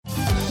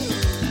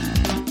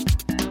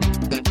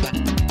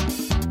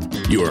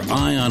Your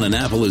Eye on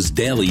Annapolis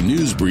daily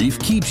news brief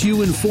keeps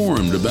you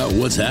informed about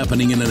what's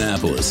happening in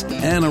Annapolis,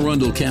 Anne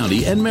Arundel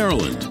County, and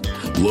Maryland.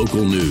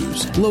 Local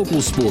news,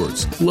 local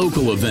sports,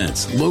 local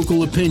events,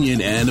 local opinion,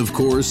 and, of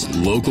course,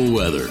 local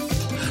weather.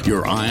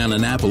 Your Eye on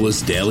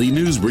Annapolis daily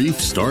news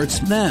brief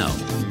starts now.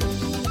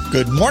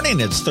 Good morning.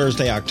 It's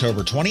Thursday,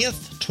 October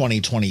 20th,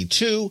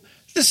 2022.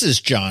 This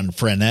is John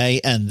Frenaye,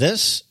 and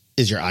this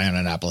is your Eye on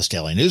Annapolis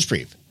daily news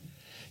brief.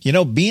 You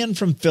know, being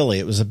from Philly,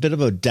 it was a bit of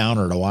a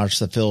downer to watch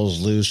the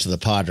Phils lose to the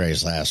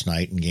Padres last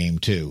night in Game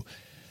 2.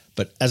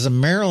 But as a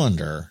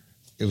Marylander,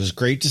 it was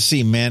great to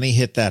see Manny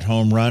hit that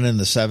home run in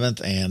the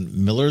 7th and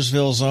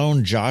Millersville's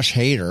own Josh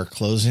Hader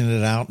closing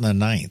it out in the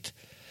 9th.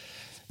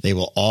 They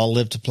will all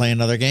live to play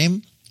another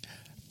game.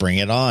 Bring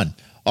it on.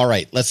 All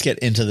right, let's get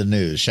into the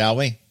news, shall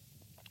we?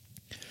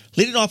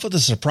 Leading off with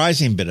a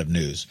surprising bit of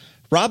news.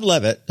 Rob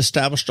Levitt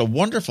established a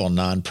wonderful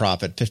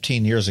nonprofit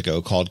 15 years ago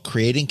called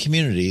Creating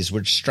Communities,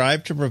 which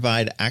strive to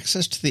provide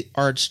access to the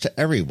arts to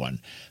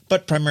everyone,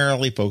 but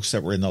primarily folks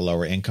that were in the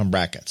lower income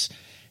brackets.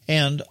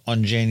 And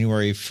on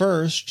January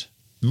 1st,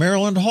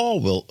 Maryland Hall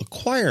will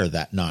acquire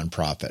that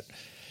nonprofit.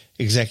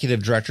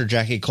 Executive Director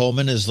Jackie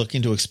Coleman is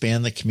looking to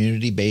expand the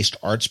community-based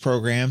arts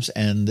programs,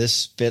 and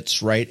this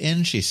fits right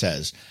in, she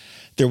says.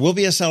 There will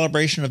be a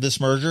celebration of this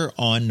merger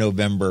on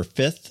November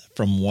 5th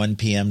from 1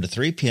 p.m. to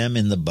 3 p.m.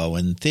 in the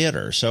Bowen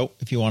Theater. So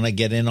if you want to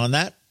get in on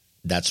that,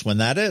 that's when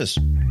that is.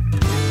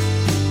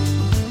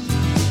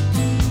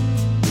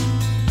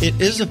 It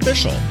is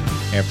official.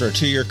 After a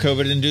 2-year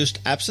COVID-induced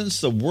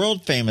absence, the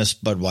world-famous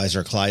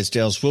Budweiser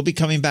Clydesdales will be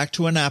coming back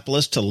to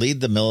Annapolis to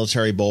lead the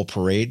Military Bowl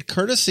Parade,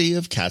 courtesy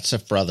of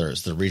Katzif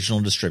Brothers, the regional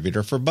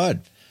distributor for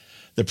Bud.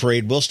 The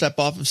parade will step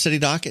off of City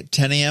Dock at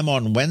 10 a.m.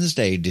 on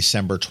Wednesday,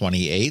 December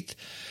 28th.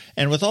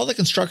 And with all the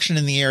construction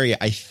in the area,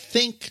 I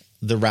think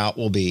the route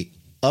will be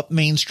up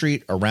Main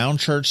Street, around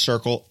Church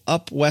Circle,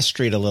 up West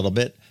Street a little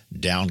bit,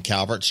 down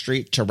Calvert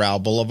Street to Rowell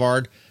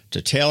Boulevard,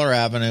 to Taylor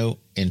Avenue,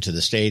 into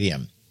the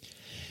stadium.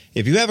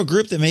 If you have a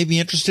group that may be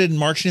interested in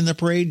marching in the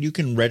parade, you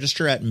can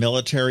register at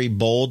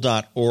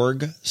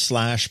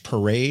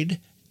militarybowl.org/parade.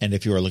 And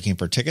if you are looking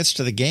for tickets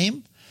to the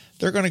game,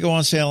 they're going to go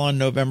on sale on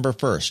November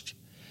 1st.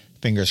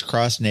 Fingers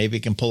crossed Navy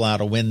can pull out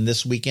a win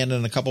this weekend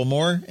and a couple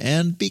more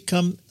and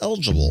become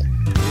eligible.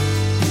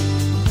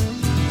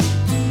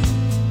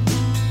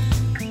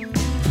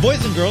 The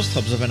Boys and Girls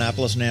Clubs of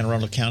Annapolis and Anne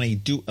Arundel County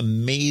do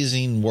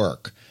amazing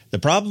work. The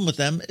problem with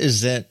them is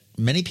that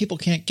many people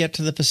can't get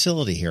to the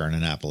facility here in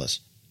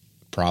Annapolis.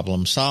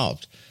 Problem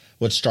solved.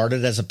 What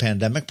started as a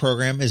pandemic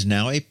program is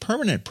now a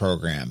permanent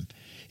program.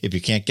 If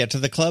you can't get to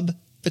the club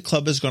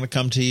is going to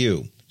come to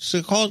you.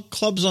 So called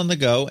Clubs on the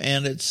Go,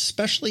 and it's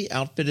specially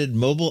outfitted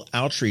mobile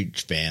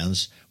outreach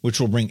vans, which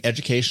will bring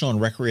educational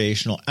and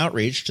recreational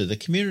outreach to the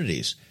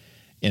communities.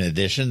 In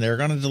addition, they're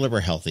going to deliver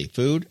healthy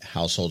food,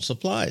 household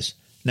supplies.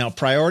 Now,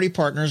 Priority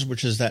Partners,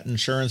 which is that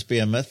insurance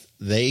behemoth,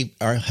 they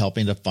are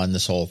helping to fund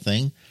this whole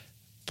thing.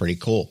 Pretty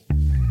cool.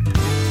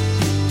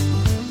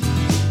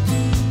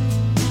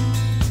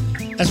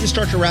 As we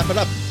start to wrap it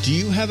up, do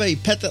you have a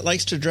pet that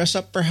likes to dress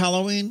up for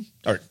Halloween?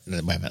 Or, wait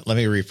a minute, let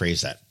me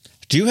rephrase that.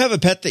 Do you have a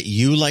pet that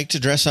you like to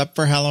dress up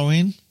for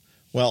Halloween?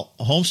 Well,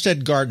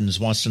 Homestead Gardens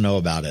wants to know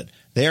about it.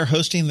 They are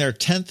hosting their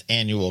 10th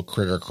annual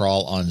Critter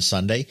Crawl on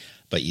Sunday,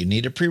 but you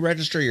need to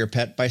pre-register your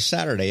pet by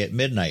Saturday at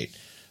midnight.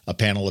 A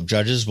panel of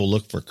judges will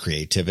look for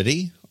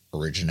creativity,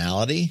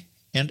 originality,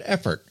 and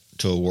effort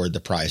to award the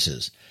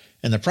prizes.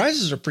 And the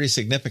prizes are pretty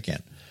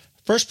significant.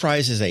 First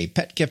prize is a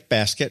pet gift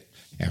basket.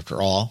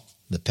 After all,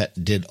 the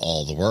pet did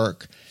all the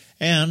work.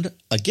 And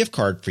a gift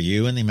card for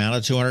you in the amount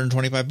of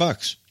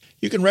 $225.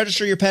 You can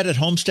register your pet at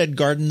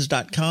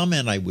homesteadgardens.com,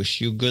 and I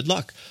wish you good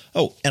luck.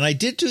 Oh, and I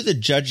did do the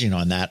judging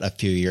on that a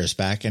few years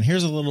back, and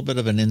here's a little bit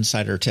of an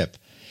insider tip.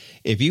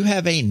 If you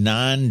have a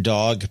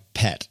non-dog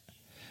pet,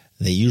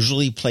 they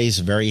usually place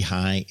very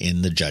high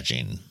in the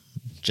judging.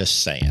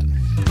 Just saying.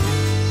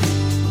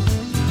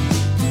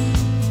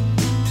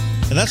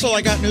 And that's all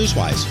I got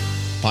news-wise.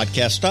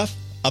 Podcast stuff.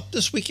 Up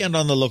this weekend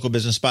on the Local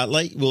Business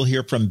Spotlight, we'll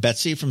hear from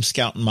Betsy from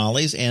Scout and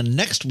Molly's, and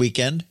next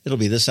weekend, it'll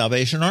be the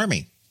Salvation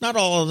Army. Not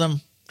all of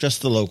them,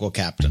 just the local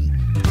captain.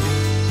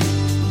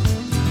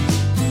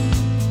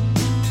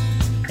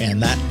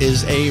 And that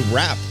is a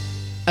wrap.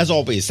 As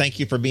always, thank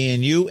you for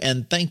being you,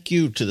 and thank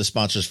you to the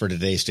sponsors for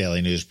today's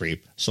Daily News Brief: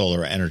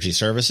 Solar Energy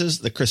Services,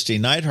 the Christy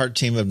Neidhart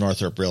team of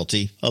Northrop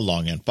Realty, a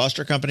Long and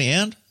Foster Company,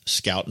 and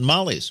Scout and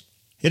Molly's.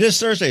 It is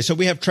Thursday, so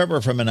we have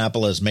Trevor from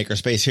Annapolis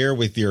Makerspace here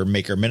with your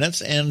Maker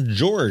Minutes, and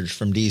George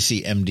from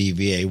DC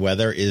MDVA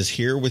Weather is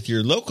here with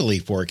your locally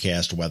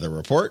forecast weather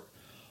report.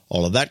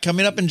 All of that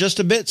coming up in just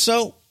a bit,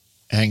 so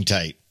hang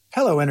tight.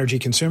 Hello, energy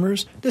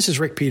consumers. This is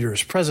Rick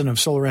Peters, president of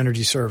Solar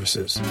Energy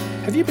Services.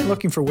 Have you been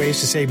looking for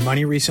ways to save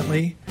money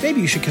recently? Maybe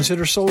you should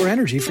consider solar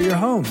energy for your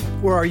home.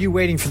 Or are you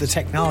waiting for the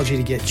technology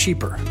to get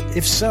cheaper?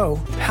 If so,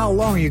 how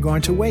long are you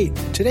going to wait?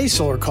 Today's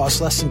solar costs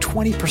less than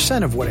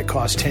 20% of what it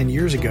cost 10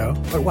 years ago.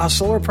 But while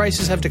solar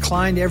prices have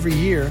declined every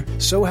year,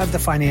 so have the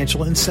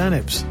financial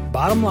incentives.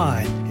 Bottom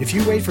line, if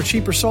you wait for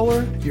cheaper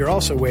solar, you're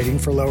also waiting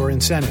for lower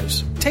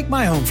incentives. Take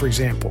my home, for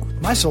example.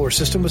 My solar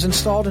system was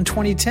installed in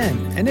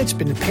 2010, and it's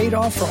been paid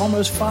off for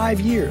almost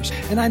 5 years,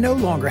 and I no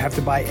longer have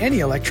to buy any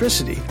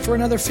electricity for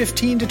another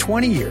 15 to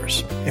 20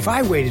 years. If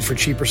I waited for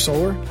cheaper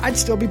solar, I'd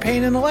still be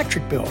paying an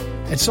electric bill.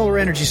 At Solar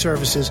Energy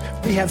Services,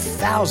 we have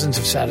thousands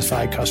of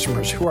satisfied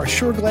customers who are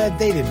sure glad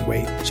they didn't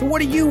wait. So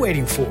what are you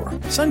waiting for?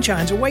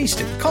 Sunshine's a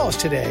wasted. Call us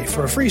today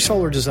for a free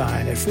solar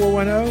design at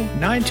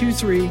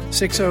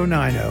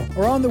 410-923-6090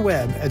 or on the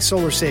web at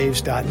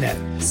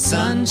solarsaves.net.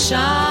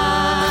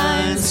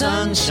 Sunshine,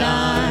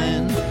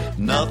 sunshine,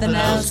 nothing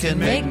else can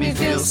make me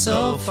feel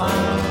so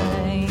fine.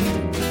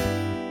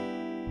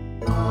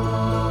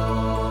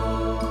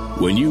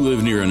 When you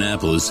live near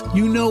Annapolis,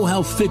 you know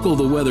how fickle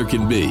the weather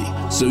can be.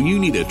 So you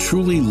need a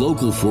truly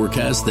local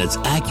forecast that's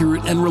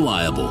accurate and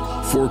reliable.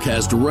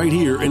 Forecast right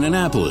here in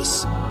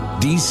Annapolis.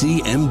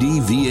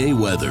 DCMD VA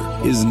weather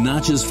is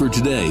not just for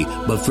today,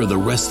 but for the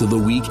rest of the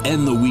week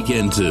and the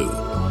weekend too.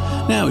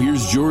 Now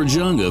here's George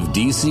Young of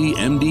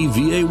DCMD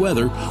VA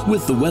weather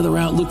with the weather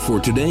outlook for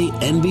today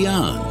and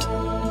beyond.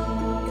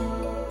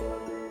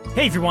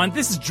 Hey everyone,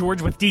 this is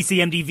George with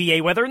DCMD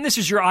VA Weather, and this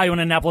is your Eye on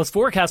Annapolis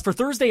forecast for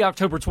Thursday,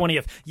 October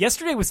 20th.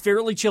 Yesterday was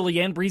fairly chilly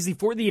and breezy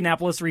for the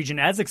Annapolis region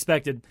as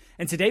expected,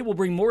 and today will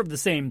bring more of the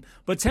same,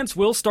 but temps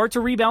will start to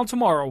rebound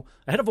tomorrow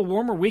ahead of a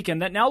warmer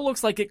weekend that now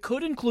looks like it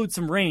could include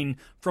some rain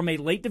from a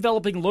late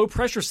developing low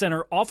pressure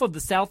center off of the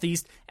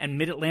southeast and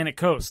mid-Atlantic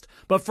coast.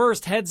 But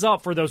first, heads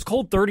up for those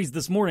cold 30s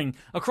this morning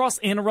across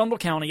Anne Arundel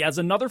County as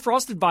another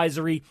frost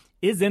advisory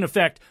is in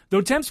effect,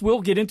 though temps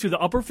will get into the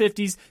upper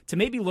 50s to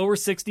maybe lower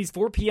 60s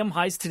 4 p.m.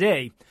 highs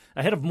today,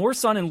 ahead of more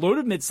sun and low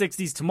to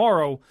mid-60s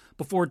tomorrow,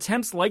 before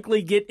temps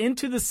likely get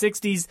into the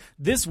 60s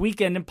this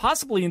weekend and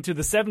possibly into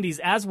the 70s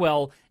as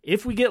well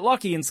if we get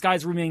lucky and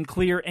skies remain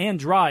clear and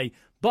dry.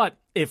 But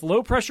if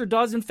low pressure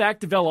does in fact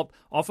develop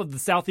off of the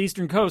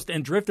southeastern coast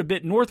and drift a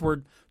bit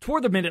northward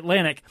toward the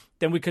mid-Atlantic,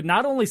 then we could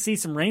not only see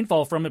some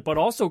rainfall from it, but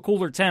also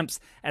cooler temps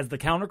as the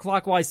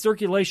counterclockwise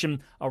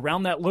circulation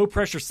around that low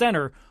pressure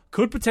center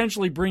could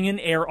potentially bring in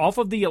air off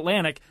of the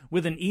Atlantic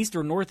with an east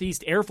or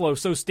northeast airflow.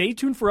 So stay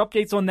tuned for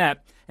updates on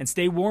that and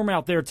stay warm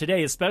out there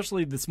today,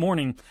 especially this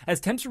morning, as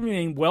temps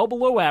remain well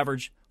below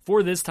average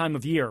for this time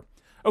of year.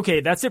 Okay,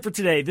 that's it for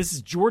today. This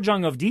is George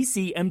Young of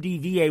DCMD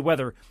VA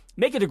Weather.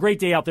 Make it a great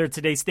day out there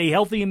today. Stay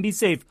healthy and be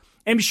safe.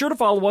 And be sure to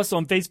follow us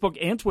on Facebook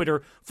and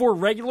Twitter for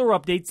regular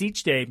updates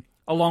each day,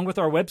 along with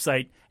our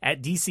website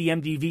at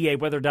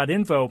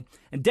dcmdvaweather.info.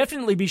 And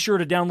definitely be sure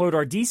to download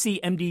our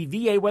DCMD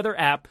VA Weather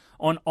app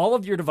on all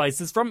of your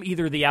devices from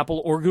either the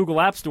Apple or Google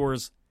App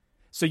Stores,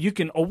 so you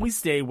can always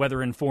stay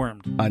weather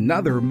informed.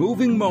 Another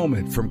moving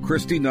moment from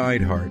Christy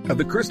Neidhart of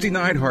the Christy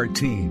Neidhart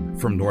team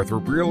from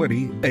Northrop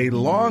Realty, a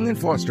Long and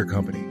Foster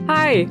company.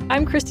 Hi,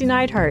 I'm Christy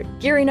Neidhart.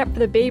 Gearing up for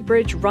the Bay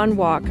Bridge Run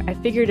Walk, I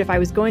figured if I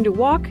was going to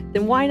walk,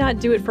 then why not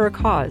do it for a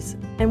cause?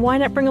 And why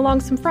not bring along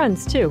some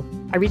friends, too?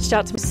 I reached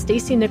out to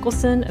Stacy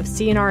Nicholson of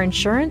C&R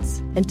Insurance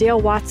and Dale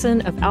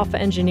Watson of Alpha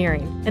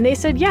Engineering, and they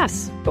said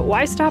yes, but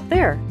why stop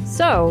there?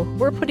 So,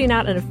 we're putting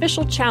out an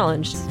official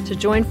challenge to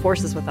join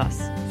forces with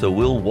us. So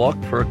we'll walk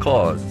for a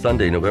cause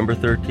Sunday, November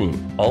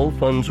 13th. All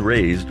funds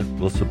raised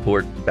will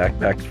support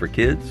backpacks for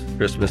kids,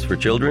 Christmas for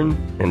children,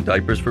 and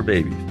diapers for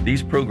babies.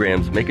 These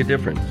programs make a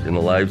difference in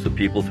the lives of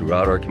people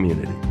throughout our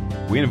community.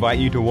 We invite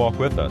you to walk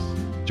with us.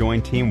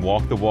 Join Team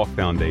Walk the Walk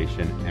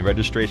Foundation, and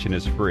registration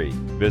is free.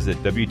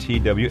 Visit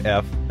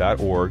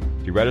WTWF.org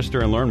to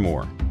register and learn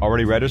more.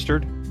 Already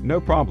registered? No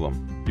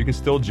problem. You can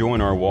still join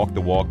our Walk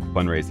the Walk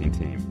fundraising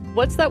team.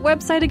 What's that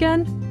website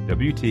again?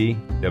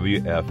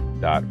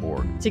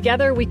 WTWF.org.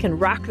 Together we can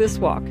rock this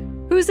walk.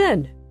 Who's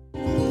in?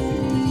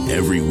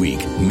 Every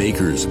week,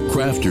 makers,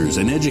 crafters,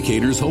 and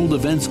educators hold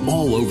events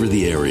all over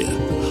the area.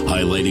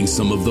 Highlighting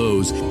some of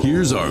those,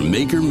 here's our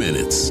Maker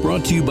Minutes,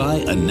 brought to you by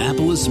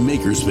Annapolis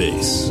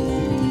Makerspace.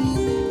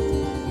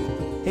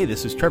 Hey,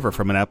 this is Trevor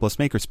from Annapolis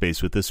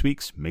Makerspace with this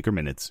week's Maker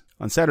Minutes.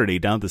 On Saturday,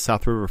 down at the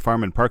South River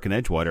Farm and Park in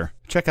Edgewater,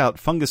 check out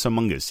Fungus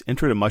Among Us,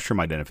 Intro to Mushroom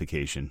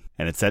Identification.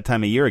 And it's that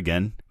time of year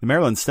again. The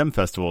Maryland STEM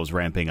Festival is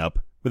ramping up,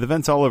 with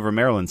events all over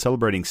Maryland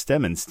celebrating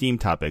STEM and STEAM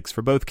topics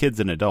for both kids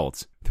and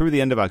adults through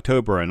the end of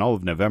October and all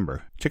of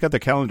November. Check out the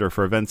calendar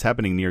for events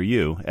happening near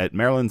you at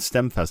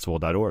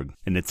marylandstemfestival.org.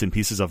 And Knits and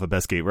Pieces off of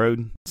Bestgate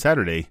Road.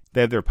 Saturday,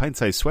 they have their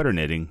pint-sized sweater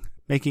knitting,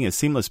 making a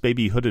seamless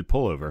baby hooded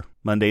pullover.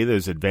 Monday,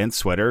 there's advanced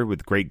sweater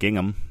with great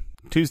gingham.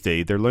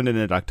 Tuesday, their Learn to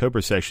Knit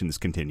October sessions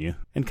continue.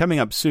 And coming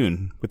up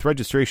soon, with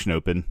registration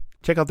open,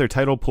 check out their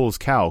Tidal Pulls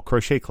Cow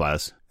crochet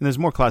class. And there's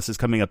more classes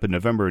coming up in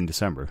November and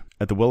December.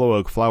 At the Willow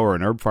Oak Flower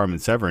and Herb Farm in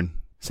Severn,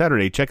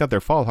 Saturday, check out their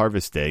Fall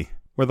Harvest Day,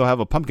 where they'll have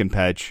a pumpkin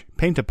patch,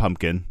 paint a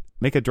pumpkin,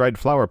 make a dried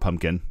flower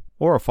pumpkin,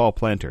 or a fall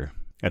planter.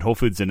 At Whole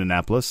Foods in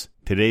Annapolis,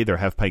 today their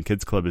Half Pint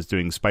Kids Club is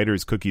doing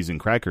spiders, cookies, and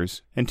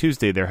crackers, and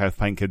Tuesday their Half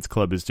Pint Kids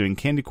Club is doing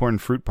candy corn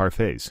fruit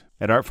parfaits.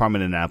 At Art Farm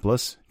in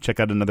Annapolis, check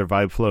out another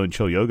Vibe Flow and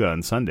Chill Yoga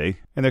on Sunday,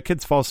 and their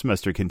kids' fall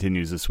semester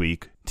continues this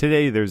week.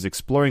 Today there's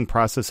Exploring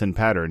Process and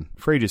Pattern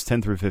for ages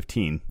 10 through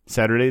 15.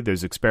 Saturday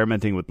there's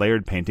Experimenting with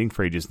Layered Painting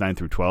for ages 9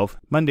 through 12.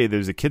 Monday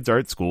there's a Kids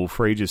Art School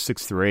for ages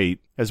 6 through 8,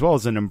 as well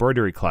as an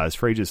embroidery class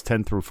for ages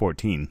 10 through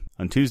 14.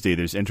 On Tuesday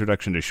there's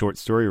Introduction to Short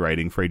Story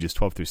Writing for ages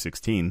 12 through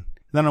 16.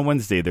 Then on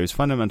Wednesday, there's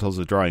Fundamentals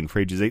of Drawing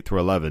for ages 8 through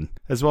 11,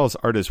 as well as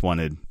Artist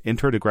Wanted,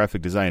 Intro to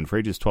Graphic Design for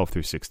ages 12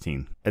 through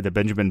 16. At the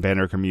Benjamin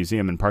Banneker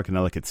Museum in Park in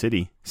Ellicott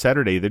City,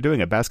 Saturday, they're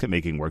doing a basket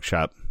making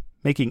workshop,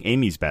 Making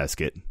Amy's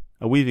Basket,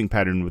 a weaving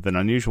pattern with an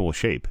unusual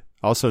shape.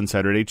 Also on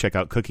Saturday, check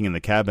out Cooking in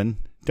the Cabin,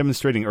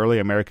 demonstrating early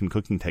American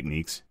cooking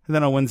techniques. And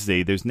then on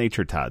Wednesday, there's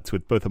Nature Tots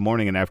with both a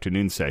morning and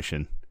afternoon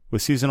session,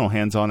 with seasonal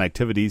hands-on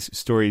activities,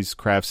 stories,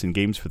 crafts, and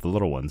games for the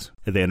little ones.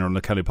 At the Anne Arundel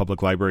County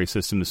Public Library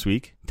System this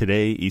week,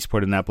 today,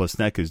 Eastport Annapolis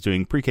NEC is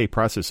doing pre-K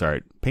process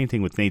art,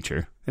 painting with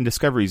nature, and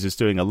Discoveries is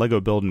doing a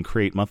Lego Build and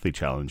Create monthly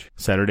challenge.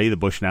 Saturday, the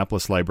Bush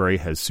Annapolis Library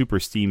has Super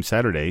STEAM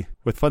Saturday,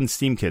 with fun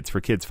STEAM kits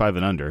for kids 5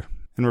 and under,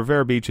 and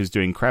Rivera Beach is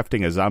doing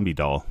Crafting a Zombie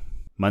Doll.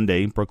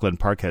 Monday, Brooklyn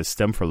Park has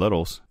STEM for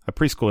Littles, a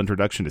preschool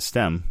introduction to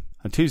STEM.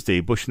 On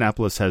Tuesday, Bush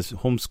Annapolis has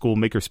Homeschool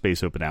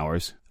Makerspace open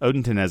hours,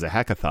 Odenton has a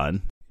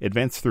hackathon,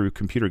 advance through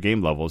computer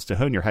game levels to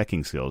hone your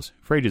hacking skills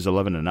for ages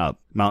 11 and up.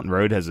 Mountain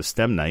Road has a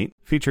STEM night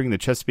featuring the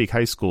Chesapeake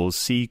High School's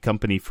C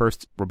Company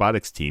First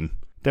Robotics team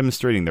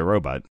demonstrating their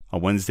robot. On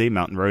Wednesday,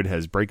 Mountain Road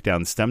has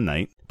Breakdown STEM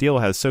night. Deal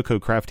has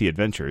SoCo Crafty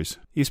Adventures.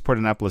 Eastport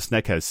Annapolis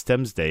NEC has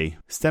STEM's Day,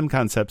 STEM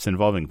concepts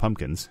involving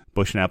pumpkins.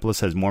 Bush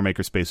Annapolis has more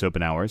Makerspace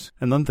open hours.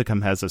 And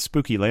Linthicum has a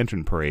Spooky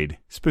Lantern Parade,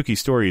 spooky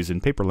stories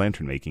and paper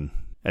lantern making.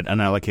 At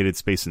Unallocated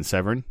Space in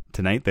Severn,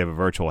 tonight they have a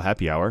virtual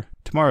happy hour.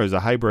 Tomorrow is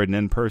a hybrid and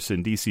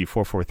in-person DC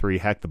 443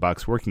 Hack the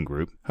Box working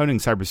group, honing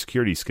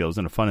cybersecurity skills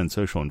in a fun and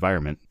social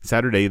environment.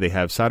 Saturday they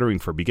have Soldering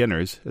for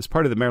Beginners as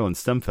part of the Maryland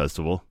STEM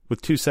Festival,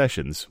 with 2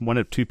 sessions, one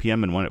at 2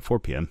 p.m. and one at 4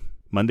 p.m.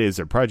 Monday is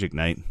their project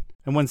night,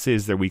 and Wednesday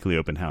is their weekly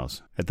open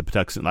house. At the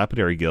Patuxent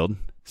Lapidary Guild,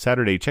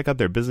 Saturday check out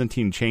their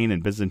Byzantine Chain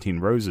and Byzantine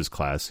Roses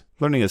class,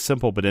 learning a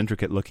simple but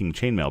intricate-looking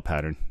chainmail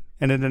pattern.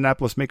 And at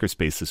Annapolis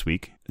Makerspace this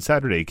week,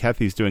 Saturday,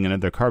 Kathy's doing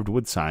another carved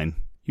wood sign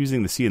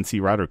using the CNC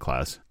router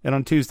class. And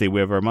on Tuesday, we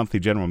have our monthly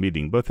general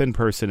meeting, both in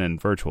person and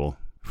virtual,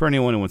 for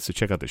anyone who wants to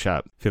check out the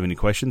shop. If you have any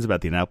questions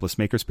about the Annapolis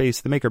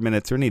Makerspace, the Maker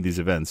Minutes, or any of these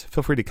events,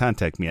 feel free to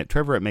contact me at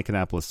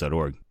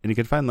trevor@makeannapolis.org. And you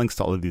can find links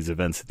to all of these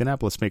events at the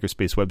Annapolis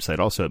Makerspace website,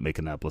 also at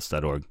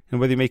makeannapolis.org. And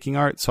whether you're making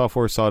art,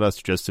 software, sawdust,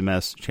 or just a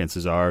mess,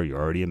 chances are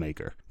you're already a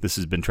maker. This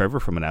has been Trevor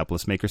from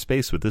Annapolis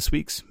Makerspace with this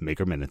week's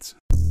Maker Minutes.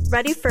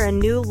 Ready for a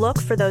new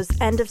look for those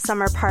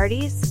end-of-summer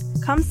parties?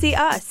 Come see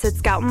us at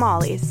Scout &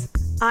 Molly's.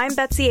 I'm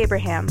Betsy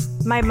Abraham.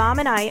 My mom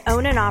and I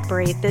own and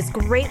operate this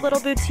great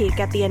little boutique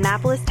at the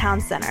Annapolis Town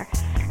Center.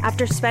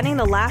 After spending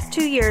the last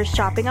 2 years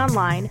shopping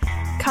online,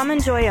 come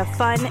enjoy a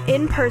fun,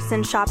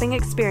 in-person shopping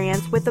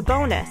experience with a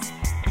bonus,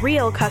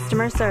 real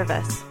customer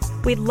service.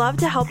 We'd love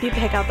to help you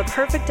pick out the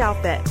perfect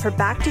outfit for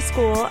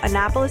back-to-school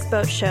Annapolis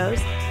boat shows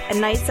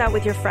and nights out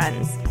with your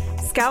friends.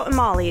 Scout &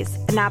 Molly's,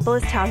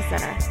 Annapolis Town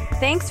Center.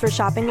 Thanks for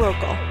shopping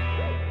local.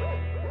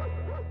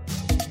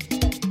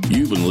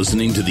 You've been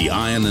listening to the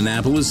Eye on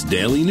Annapolis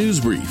Daily News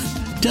Brief.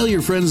 Tell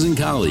your friends and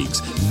colleagues,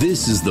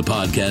 this is the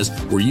podcast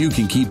where you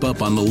can keep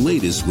up on the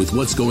latest with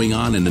what's going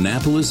on in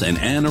Annapolis and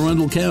Anne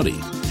Arundel County.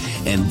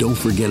 And don't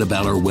forget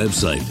about our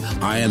website,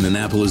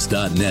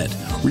 eyeonannapolis.net,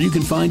 where you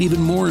can find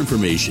even more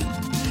information.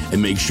 And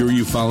make sure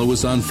you follow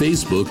us on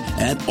Facebook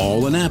at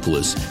All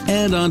Annapolis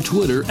and on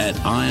Twitter at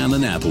Eye on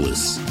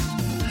Annapolis.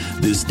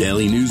 This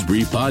Daily News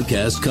Brief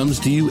podcast comes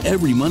to you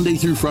every Monday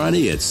through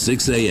Friday at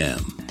 6 a.m.